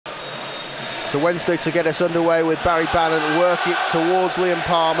to Wednesday to get us underway with Barry Bannon working towards Liam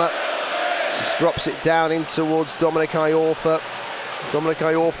Palmer. Just drops it down in towards Dominic Iorfa. Dominic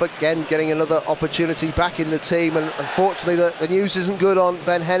Iorfa again getting another opportunity back in the team, and unfortunately the news isn't good on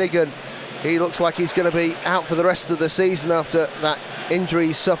Ben Hennigan. He looks like he's going to be out for the rest of the season after that injury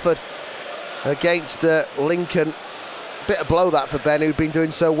he suffered against Lincoln. Bit of blow that for Ben, who'd been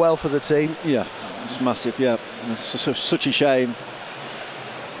doing so well for the team. Yeah, it's massive, yeah. It's such a shame.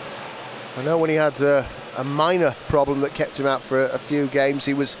 I know when he had a minor problem that kept him out for a few games,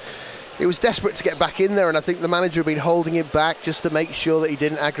 he was desperate to get back in there, and I think the manager had been holding him back just to make sure that he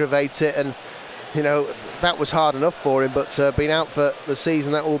didn't aggravate it, and you know, that was hard enough for him, but being out for the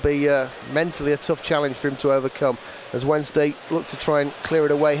season, that will be mentally a tough challenge for him to overcome, as Wednesday look to try and clear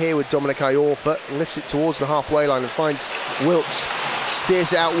it away here with Dominic Iorfa, lifts it towards the halfway line and finds Wilkes,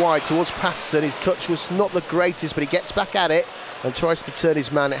 steers it out wide towards Patterson. His touch was not the greatest, but he gets back at it and tries to turn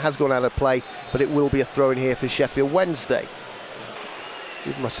his man. It has gone out of play, but it will be a throw in here for Sheffield Wednesday.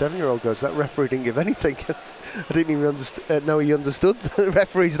 Even my 7-year-old goes, that referee didn't give anything. I didn't even know he understood the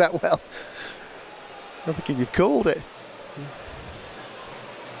referees that well. I'm thinking you've called it.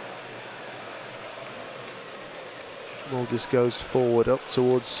 Ball just goes forward up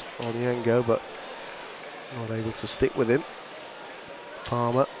towards Onyango, but not able to stick with him.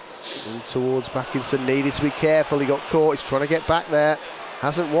 Palmer in towards Backinson, needed to be careful, he got caught, he's trying to get back there.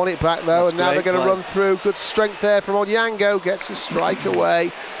 Hasn't won it back though, and now they're going to run through. Good strength there from Onyango, gets a strike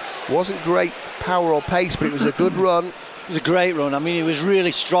away. Wasn't great power or pace, but it was a good run. It was a great run, I mean, he was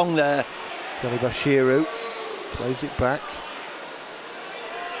really strong there. Deli Bashiru plays it back.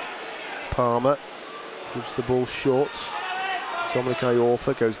 Palmer gives the ball short. Dominic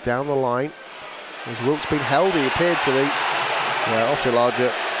Iorfa goes down the line. As Wilkes been held, he appeared to be. Yeah,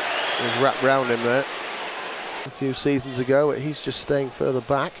 Oshilaja was wrapped round him there a few seasons ago. He's just staying further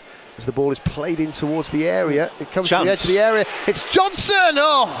back as the ball is played in towards the area. It comes to the edge of the area. It's Johnson!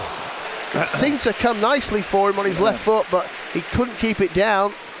 Oh! It seemed to come nicely for him on his left foot, but he couldn't keep it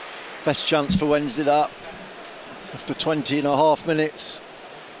down. Best chance for Wednesday, that, after 20.5 minutes.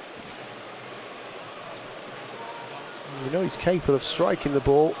 You know, he's capable of striking the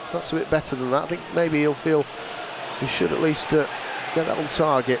ball, perhaps a bit better than that. I think maybe he'll feel he should at least get that on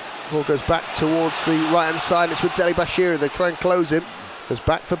target. Ball goes back towards the right-hand side. It's with Deli Bashiru. They try and close him. Goes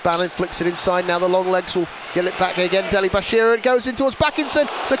back for Bannon, flicks it inside. Now the long legs will get it back again. Deli Bashiru. It goes in towards Backinson.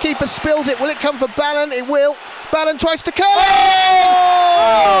 The keeper spills it. Will it come for Bannon? It will. Bannon tries to curl it.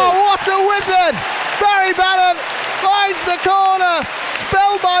 Oh, what a wizard! Barry Bannon finds the corner.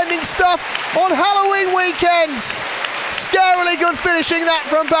 Spellbinding stuff on Halloween weekends. Scarily good finishing that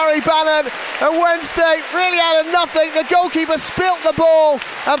from Barry Bannon. And Wednesday really out of nothing. The goalkeeper spilt the ball,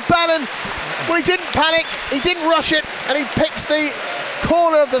 and Bannon, well, he didn't panic, he didn't rush it, and he picks the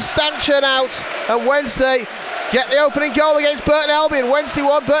corner of the stanchion out. And Wednesday get the opening goal against Burton Albion. Wednesday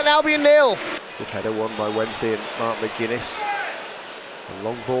 1, Burton Albion 0. Good header won by Wednesday and Mark McGuinness. A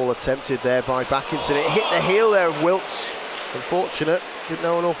long ball attempted there by Backinson. It hit the heel there of Wilkes. Unfortunate, didn't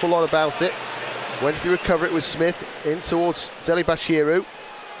know an awful lot about it. Wednesday recover it with Smith in towards Deli Bashiru.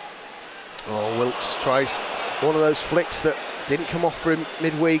 Oh, Wilkes tries one of those flicks that didn't come off for him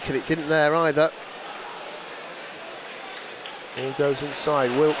midweek, and it didn't there either. Ball goes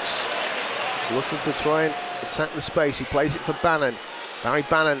inside. Wilkes looking to try and attack the space. He plays it for Bannon. Barry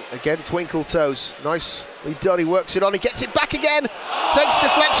Bannon again, twinkle toes. Nicely done. He works it on. He gets it back again. Takes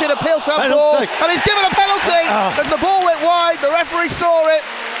deflection, appeals for that ball, and he's given a penalty as the ball went wide. The referee saw it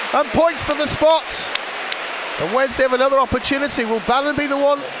and points to the spots. And Wednesday have another opportunity. Will Bannon be the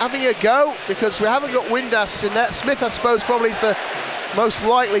one having a go? Because we haven't got Windass in there. Smith, I suppose, probably is the most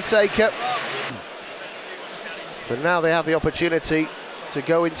likely taker. But now they have the opportunity to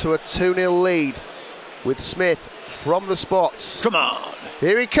go into a 2-0 lead with Smith from the spots. Come on.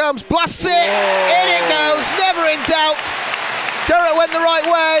 Here he comes, blasts it, in it goes, never in doubt. Garrett went the right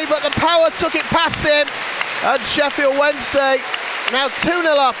way, but the power took it past him. And Sheffield Wednesday now 2-0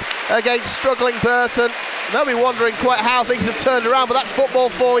 up against struggling Burton. They'll be wondering quite how things have turned around, but that's football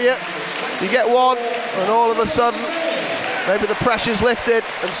for you. You get one, and all of a sudden, maybe the pressure's lifted,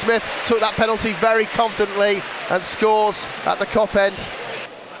 and Smith took that penalty very confidently and scores at the Kop end.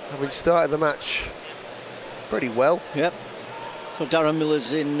 Having started the match pretty well. Yep. So Darren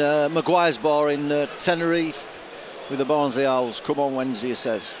Miller's in Maguire's bar in Tenerife with the Barnsley Owls. Come on Wednesday, he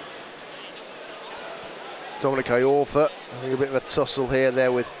says. Dominic Iorfa having a bit of a tussle here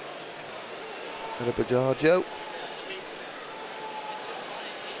there with Bajajo.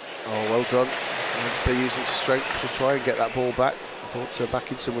 Oh, well done. They're using strength to try and get that ball back. I thought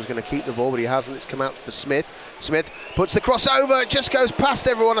Backinson was going to keep the ball, but he hasn't. It's come out for Smith. Smith puts the cross over. It just goes past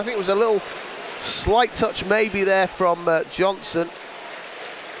everyone. I think it was a little Slight touch maybe there from Johnson.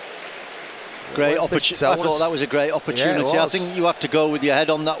 Great opportunity. I thought that was a great opportunity. Yeah, I think you have to go with your head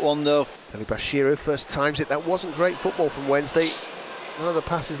on that one, though. Dele-Bashiru first times it. That wasn't great football from Wednesday. None of the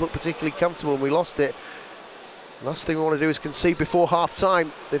passes looked particularly comfortable and we lost it. Last thing we want to do is concede before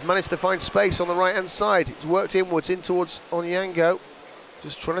half-time. They've managed to find space on the right-hand side. It's worked inwards, in towards Onyango.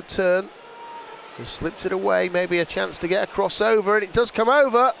 Just trying to turn. They've slipped it away. Maybe a chance to get a crossover, and it does come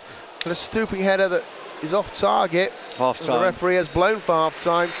over. And a stooping header that is off target. Half-time. The referee has blown for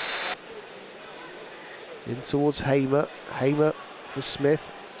half-time. In towards Hamer. Hamer for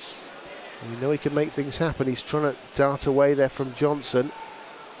Smith. You know he can make things happen. He's trying to dart away there from Johnson.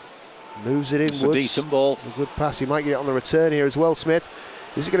 Moves it inwards. It's a decent ball. It's a good pass. He might get it on the return here as well, Smith.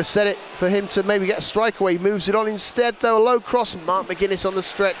 Is he going to set it for him to maybe get a strike away? He moves it on instead, though. A low cross. Mark McGuinness on the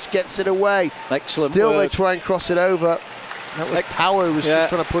stretch gets it away. Excellent Still work. They try and cross it over. That was Power who was just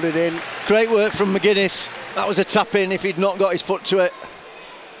trying to put it in. Great work from McGuinness. That was a tap-in if he'd not got his foot to it.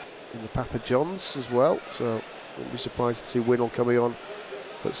 In the Papa Johns as well, so wouldn't be surprised to see Winnell coming on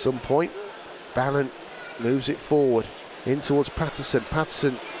at some point. Bannon moves it forward in towards Patterson.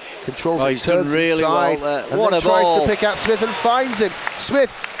 Patterson controls it, turns really inside, well and then tries to pick out Smith and finds him.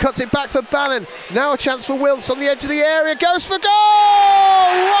 Smith cuts it back for Bannon. Now a chance for Wilkes on the edge of the area. Goes for goal!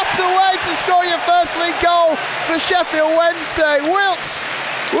 What a way to score your first league goal for Sheffield Wednesday. Wilkes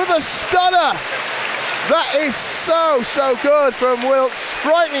with a stunner. That is so good from Wilkes.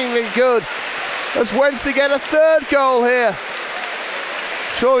 Frighteningly good. As Wednesday get a third goal here.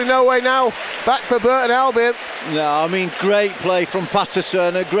 Surely no way now. Back for Burton Albion. No, I mean, great play from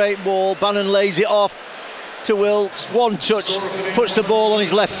Patterson, a great ball. Bannon lays it off to Wilkes. One touch, puts the ball on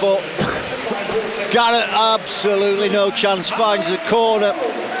his left foot. Garrett, absolutely no chance. Finds the corner,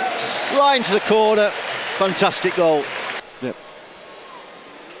 right into the corner. Fantastic goal. Yep.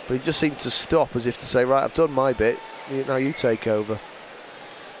 But he just seemed to stop as if to say, right, I've done my bit. Now you take over.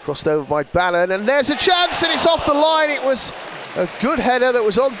 Crossed over by Bannon, and there's a chance, and it's off the line. It was a good header that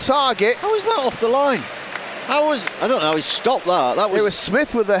was on target. How was that off the line? I don't know how he stopped that. It was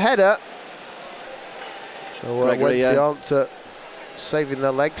Smith with the header. So Wednesday aren't saving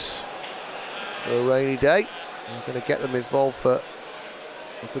their legs for a rainy day. We're going to get them involved for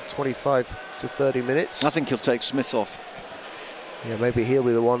a good 25 to 30 minutes. I think he'll take Smith off. Yeah, maybe he'll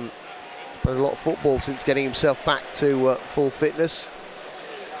be the one. He's played a lot of football since getting himself back to full fitness.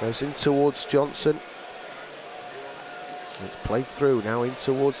 Goes in towards Johnson. It's played through now in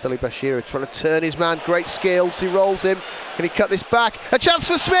towards Dele-Bashiru, trying to turn his man. Great skills. He rolls him. Can he cut this back? A chance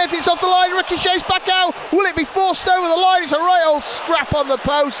for Smith. It's off the line. Ricochets back out. Will it be forced over the line? It's a right old scrap on the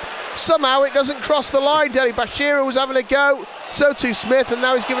post. Somehow it doesn't cross the line. Dele-Bashiru was having a go. So too Smith, and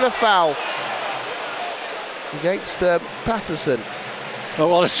now he's given a foul against Patterson. Oh,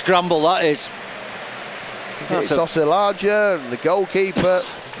 what a scramble that is. It's Oselaja and the goalkeeper.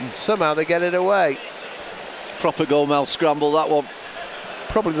 Somehow they get it away. Proper goal-mouth scramble, that one.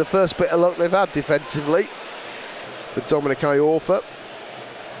 Probably the first bit of luck they've had defensively for Dominic Iorfa.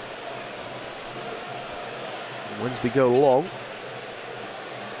 Wednesday go long.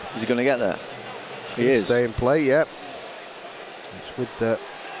 Is he going to get there? He is. Stay in play, yeah. It's with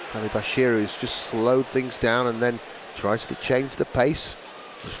Dele-Bashiru, who's just slowed things down and then tries to change the pace.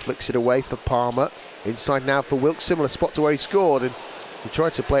 Just flicks it away for Palmer. Inside now for Wilkes, similar spot to where he scored, and he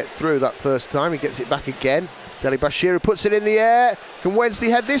tried to play it through that first time. He gets it back again. Dele-Bashiru puts it in the air. Can Wednesday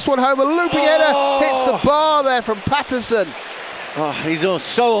head this one home? A looping header hits the bar there from Patterson. Oh, he's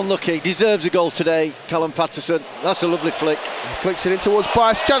so unlucky. Deserves a goal today, Callum Patterson. That's a lovely flick. He flicks it in towards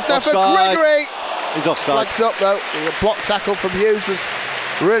Bias. Chance now for Gregory. He's offside. Flags up though. The block tackle from Hughes was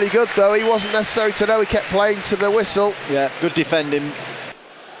really good though. He wasn't necessary to know. He kept playing to the whistle. Yeah, good defending.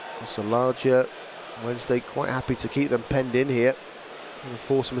 It's a larger Wednesday, quite happy to keep them penned in here and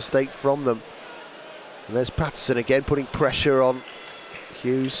force a mistake from them. And there's Patterson again, putting pressure on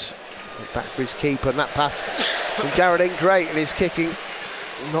Hughes. Back for his keeper, and that pass from Garrett ain't great, and his kicking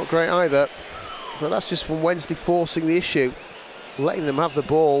not great either. But that's just from Wednesday forcing the issue, letting them have the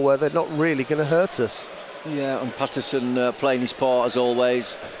ball where they're not really going to hurt us. Yeah, and Patterson playing his part as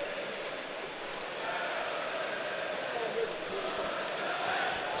always.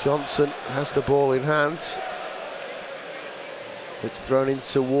 Johnson has the ball in hand. It's thrown in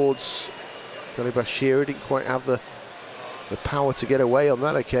towards Dele-Bashiru. Didn't quite have the power to get away on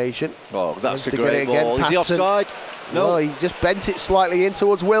that occasion. Oh, that's a great ball. Is he offside? No. Well, he just bent it slightly in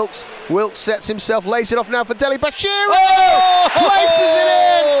towards Wilkes. Wilkes sets himself, lays it off now for Dele-Bashiru. Places it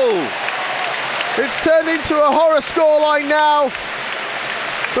in! It's turned into a horror scoreline now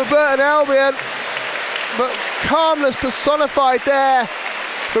for Burton Albion. But calmness personified there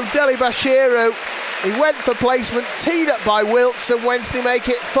from Deli Bashiru. He went for placement, teed up by Wilkes, and Wednesday make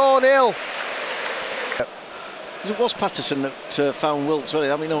it 4-0. It was Patterson that found Wilkes, wasn't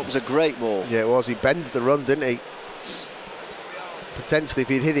it? I mean, it was a great ball. Yeah, it was. He bended the run, didn't he? Potentially, if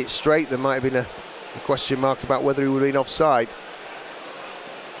he'd hit it straight, there might have been a question mark about whether he would have been offside.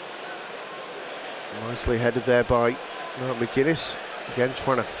 Nicely headed there by Mark McGuinness. Again,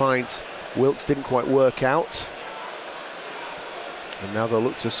 trying to find Wilkes, didn't quite work out. And now they'll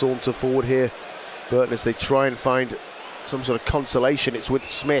look to saunter forward here, Burton, as they try and find some sort of consolation. It's with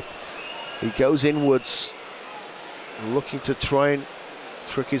Smith. He goes inwards, looking to try and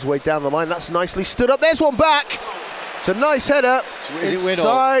trick his way down the line. That's nicely stood up. There's one back. It's a nice header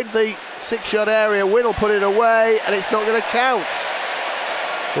inside the 6-yard area. Winnell put it away, and it's not going to count.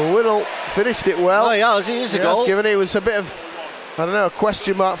 Well, Winnell finished it well. Oh, yeah, he is a goal. Given it was a bit of, I don't know, a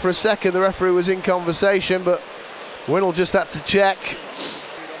question mark for a second. The referee was in conversation, but Winnell just had to check.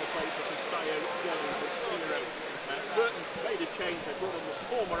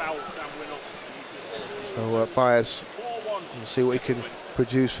 So Byers, we'll see what he can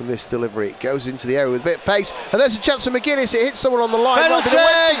produce from this delivery. It goes into the area with a bit of pace, and there's a chance for McGuinness. It hits someone on the line. Penalty!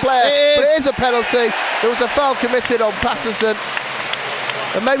 But it is a penalty. There was a foul committed on Patterson,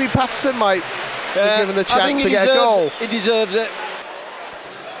 and maybe Patterson might be given the chance to get a goal. He deserves it.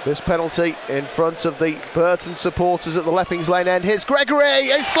 This penalty in front of the Burton supporters at the Leppings Lane end. Here's Gregory.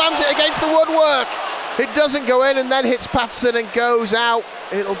 He slams it against the woodwork. It doesn't go in, and then hits Patterson and goes out.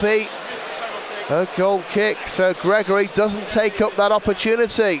 It'll be a goal kick, so Gregory doesn't take up that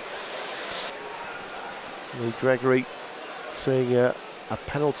opportunity. Lee Gregory seeing a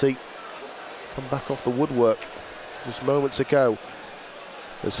penalty come back off the woodwork just moments ago,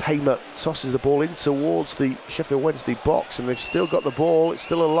 as Hamer tosses the ball in towards the Sheffield Wednesday box, and they've still got the ball. It's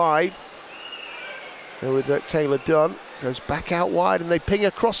still alive. There with Kayla Dunn, goes back out wide, and they ping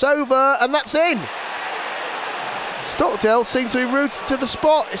a crossover, and that's in. Stockdale seemed to be rooted to the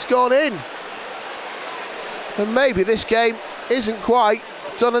spot. It's gone in. And maybe this game isn't quite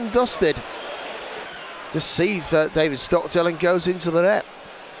done and dusted. Deceive David Stockdale, and goes into the net.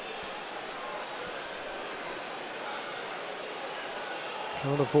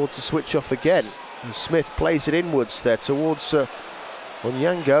 Can't afford to switch off again. And Smith plays it inwards there towards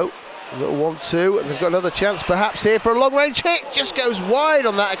Onyango. A little 1-2, and they've got another chance perhaps here for a long-range hit. Just goes wide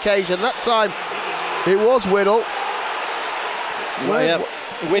on that occasion. That time it was Winnell. Well, yeah.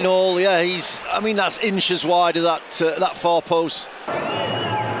 Winnell, yeah, I mean, that's inches wide of that far post.